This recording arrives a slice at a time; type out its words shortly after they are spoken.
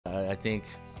think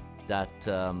that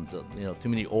too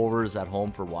many overs at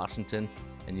home for Washington,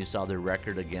 and you saw their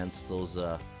record against those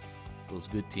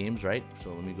good teams, right?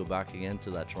 So let me go back again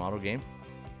to that Toronto game,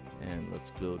 and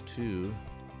let's go to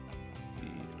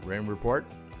the rain report.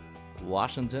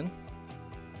 Washington,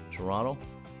 Toronto,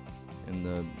 and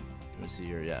let me see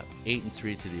here. Yeah,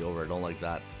 8-3 to the over. I don't like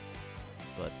that.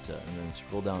 But and then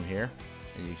scroll down here,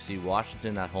 and you see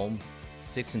Washington at home,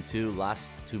 6-2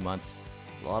 last 2 months.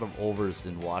 A lot of overs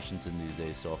in Washington these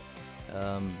days. So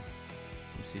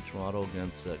you see Toronto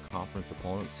against conference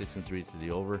opponents, 6-3 to the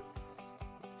over,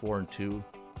 4-2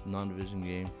 non-division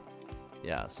game.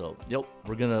 Yeah, so yep,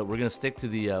 we're gonna stick to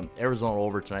the Arizona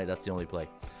over tonight. That's the only play.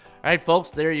 All right, folks,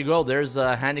 there you go. There's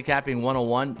Handicapping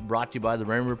 101 brought to you by the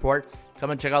Rain Report.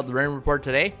 Come and check out the Rain Report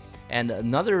today. And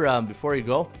another, before you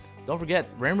go, don't forget,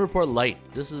 Rain Report Light.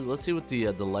 Let's see what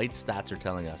the light stats are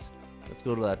telling us. Let's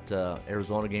go to that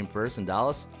Arizona game first in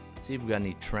Dallas. See if we got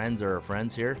any trends or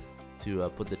friends here to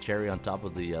put the cherry on top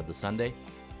of the Sunday.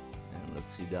 And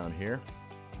let's see down here.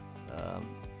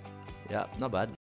 Yeah, not bad.